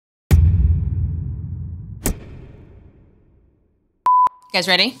You guys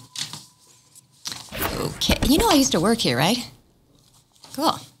ready? Okay, you know I used to work here, right?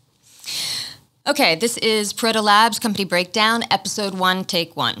 Cool. Okay, this is Pareto Labs Company Breakdown, Episode 1,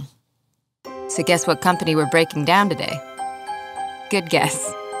 Take 1. So guess what company we're breaking down today? Good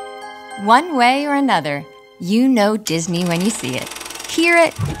guess. One way or another, you know Disney when you see it, hear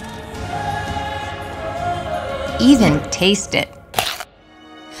it, even taste it.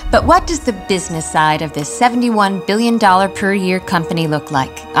 But what does the business side of this $71 billion per year company look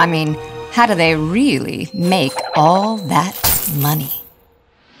like? I mean, how do they really make all that money?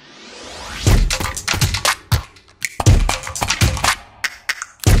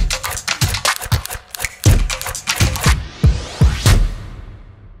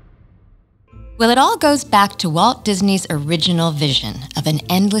 Well, it all goes back to Walt Disney's original vision of an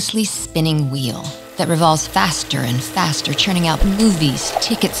endlessly spinning wheel that revolves faster and faster, churning out movies,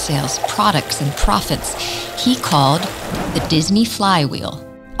 ticket sales, products, and profits he called the Disney flywheel.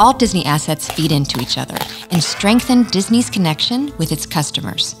 All Disney assets feed into each other and strengthen Disney's connection with its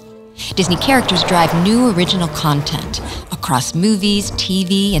customers. Disney characters drive new original content across movies,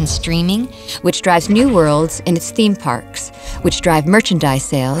 TV, and streaming, which drives new worlds in its theme parks, which drive merchandise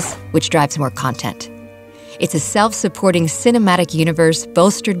sales, which drives more content. It's a self-supporting cinematic universe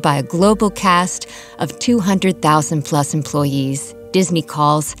bolstered by a global cast of 200,000 plus employees Disney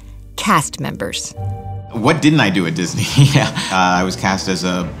calls cast members. What didn't I do at Disney? I was cast as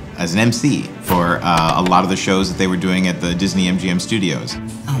an MC for a lot of the shows that they were doing at the Disney MGM studios.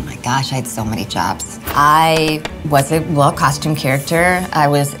 Oh my gosh, I had so many jobs. I was a costume character. I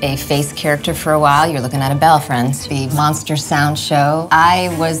was a face character for a while. You're looking at a Belle, friends. The Monster Sound Show.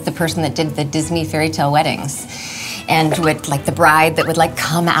 I was the person that did the Disney fairy tale weddings. And would, like, the bride that would, like,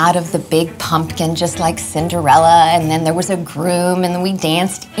 come out of the big pumpkin just like Cinderella, and then there was a groom, and then we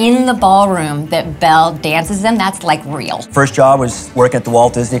danced in the ballroom that Belle dances in. That's, like, real. First job was working at the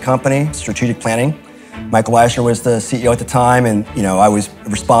Walt Disney Company, strategic planning. Michael Eisner was the CEO at the time, and, you know, I was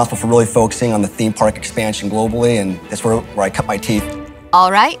responsible for really focusing on the theme park expansion globally, and that's where I cut my teeth.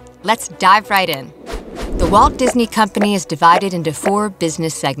 All right, let's dive right in. The Walt Disney Company is divided into 4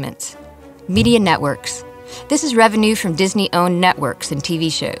 business segments. Media networks. This is revenue from Disney-owned networks and TV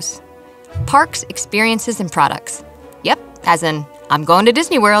shows. Parks, experiences, and products. Yep, as in, I'm going to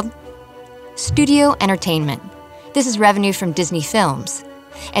Disney World. Studio entertainment. This is revenue from Disney films.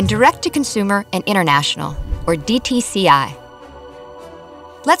 And direct-to-consumer and international, or DTCI.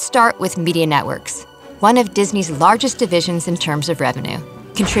 Let's start with media networks, one of Disney's largest divisions in terms of revenue,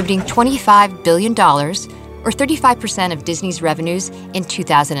 contributing $25 billion, or 35% of Disney's revenues in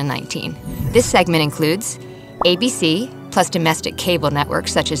 2019. This segment includes ABC, plus domestic cable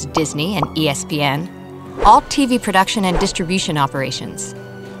networks such as Disney and ESPN, all TV production and distribution operations,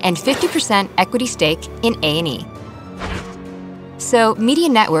 and 50% equity stake in A&E. So media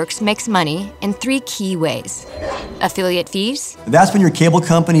networks makes money in 3 key ways. Affiliate fees. That's when your cable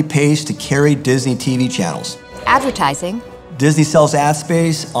company pays to carry Disney TV channels. Advertising. Disney sells ad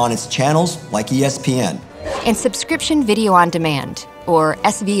space on its channels like ESPN. And subscription video on demand, or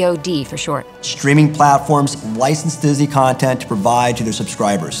SVOD for short. Streaming platforms license Disney content to provide to their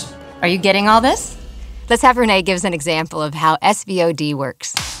subscribers. Are you getting all this? Let's have Renee give us an example of how SVOD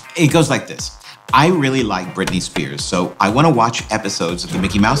works. It goes like this. I really like Britney Spears, so I want to watch episodes of the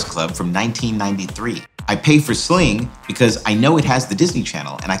Mickey Mouse Club from 1993. I pay for Sling because I know it has the Disney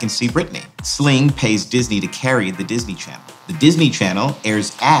Channel and I can see Britney. Sling pays Disney to carry the Disney Channel. The Disney Channel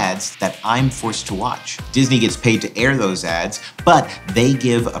airs ads that I'm forced to watch. Disney gets paid to air those ads, but they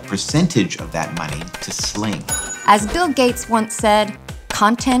give a percentage of that money to Sling. As Bill Gates once said,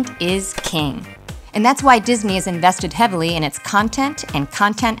 content is king. And that's why Disney has invested heavily in its content and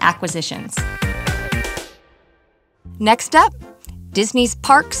content acquisitions. Next up, Disney's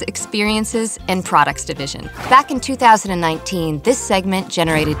Parks, Experiences, and Products division. Back in 2019, this segment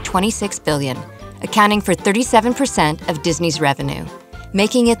generated $26 billion, accounting for 37% of Disney's revenue,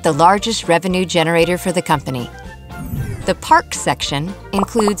 making it the largest revenue generator for the company. The Parks section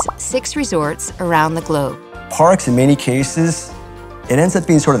includes 6 resorts around the globe. Parks, in many cases, it ends up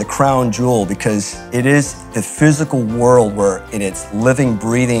being sort of the crown jewel because it is the physical world where in its living,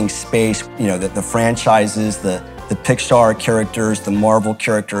 breathing space, you know, the franchises, the Pixar characters, the Marvel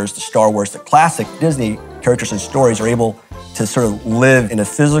characters, the Star Wars, the classic Disney characters and stories are able to sort of live in a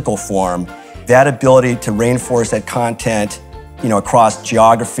physical form. That ability to reinforce that content, you know, across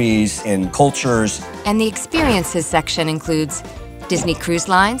geographies and cultures. And the experiences section includes Disney Cruise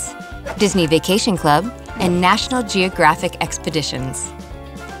Lines, Disney Vacation Club, and National Geographic Expeditions.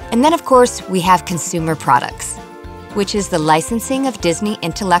 And then, of course, we have consumer products, which is the licensing of Disney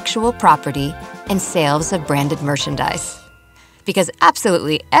intellectual property and sales of branded merchandise. Because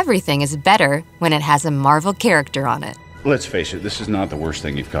absolutely everything is better when it has a Marvel character on it. Let's face it, this is not the worst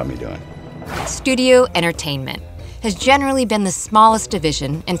thing you've caught me doing. Studio entertainment has generally been the smallest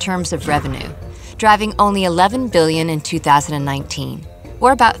division in terms of revenue, driving only $11 billion in 2019,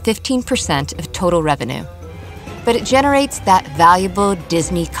 or about 15% of total revenue. But it generates that valuable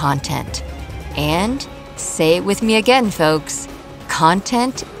Disney content. And, say it with me again, folks,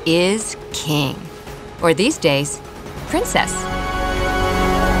 content is king. Or these days, princess.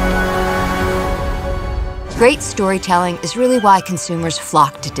 Great storytelling is really why consumers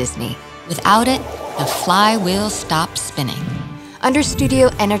flock to Disney. Without it, the flywheel stops spinning. Under Studio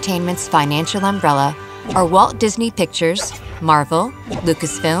Entertainment's financial umbrella are Walt Disney Pictures, Marvel,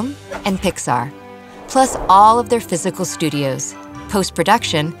 Lucasfilm, and Pixar, plus all of their physical studios,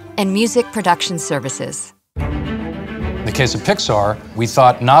 post-production, and music production services. In the case of Pixar, we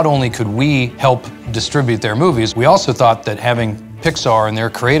thought not only could we help distribute their movies, we also thought that having Pixar and their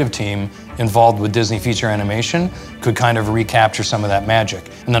creative team involved with Disney feature animation could kind of recapture some of that magic.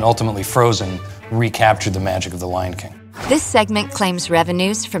 And then ultimately Frozen recaptured the magic of The Lion King. This segment claims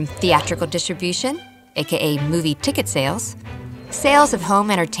revenues from theatrical distribution, aka movie ticket sales, sales of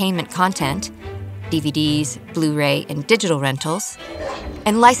home entertainment content, DVDs, Blu-ray, and digital rentals,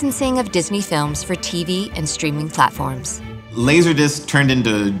 and licensing of Disney films for TV and streaming platforms. Laserdisc turned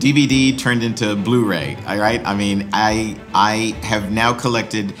into DVD, turned into Blu-ray, all right? I mean, I have now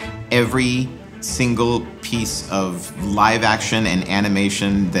collected every single piece of live action and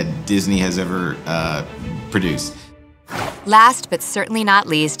animation that Disney has ever produced. Last but certainly not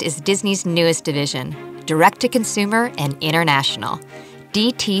least is Disney's newest division, Direct-to-Consumer and International.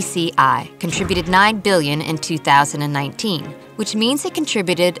 DTCI contributed $9 billion in 2019, which means it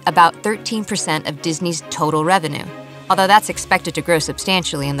contributed about 13% of Disney's total revenue, although that's expected to grow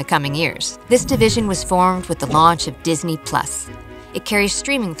substantially in the coming years. This division was formed with the launch of Disney Plus. It carries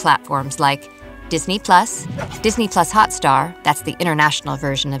streaming platforms like Disney Plus, Disney Plus Hotstar, that's the international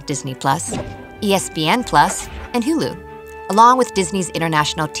version of Disney Plus, ESPN Plus, and Hulu, along with Disney's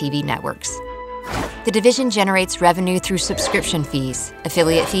international TV networks. The division generates revenue through subscription fees,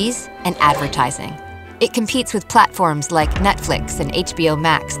 affiliate fees, and advertising. It competes with platforms like Netflix and HBO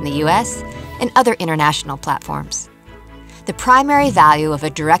Max in the US and other international platforms. The primary value of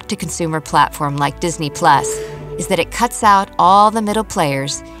a direct-to-consumer platform like Disney Plus is that it cuts out all the middle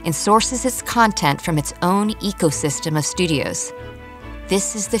players and sources its content from its own ecosystem of studios.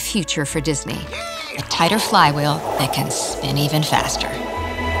 This is the future for Disney, a tighter flywheel that can spin even faster.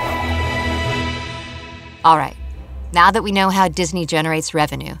 All right, now that we know how Disney generates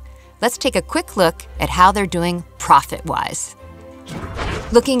revenue, let's take a quick look at how they're doing profit-wise.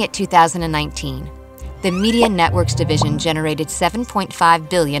 Looking at 2019, the Media Networks division generated $7.5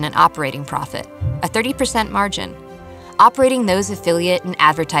 billion in operating profit, a 30% margin. Operating those affiliate and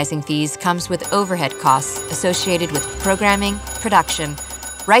advertising fees comes with overhead costs associated with programming, production,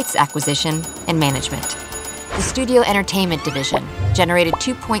 rights acquisition, and management. The Studio Entertainment division generated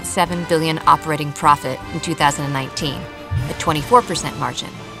 $2.7 billion operating profit in 2019, a 24% margin.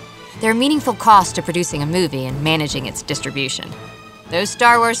 There are meaningful costs to producing a movie and managing its distribution. Those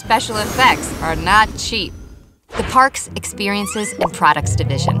Star Wars special effects are not cheap. The Parks, Experiences, and Products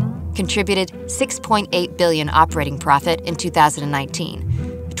division contributed $6.8 billion operating profit in 2019,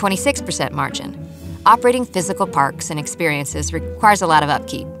 a 26% margin. Operating physical parks and experiences requires a lot of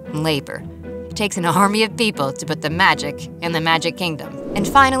upkeep and labor. It takes an army of people to put the magic in the Magic Kingdom. And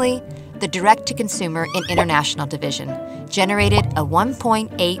finally, the Direct-to-Consumer and International division generated a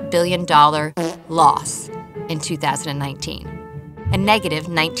 $1.8 billion loss in 2019, a negative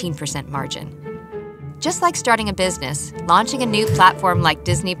 19% margin. Just like starting a business, launching a new platform like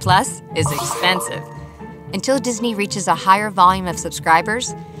Disney Plus is expensive. Until Disney reaches a higher volume of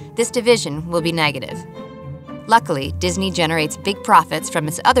subscribers, this division will be negative. Luckily, Disney generates big profits from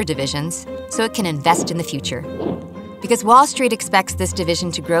its other divisions, so it can invest in the future. Because Wall Street expects this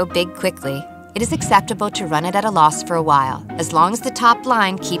division to grow big quickly, it is acceptable to run it at a loss for a while, as long as the top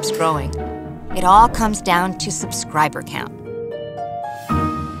line keeps growing. It all comes down to subscriber count.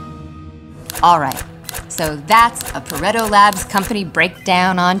 All right, so that's a Pareto Labs company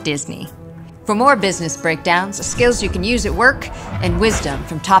breakdown on Disney. For more business breakdowns, skills you can use at work, and wisdom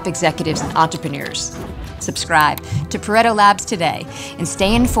from top executives and entrepreneurs, subscribe to Pareto Labs today and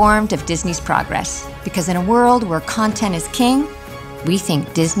stay informed of Disney's progress. Because in a world where content is king, we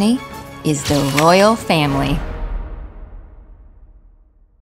think Disney is the royal family.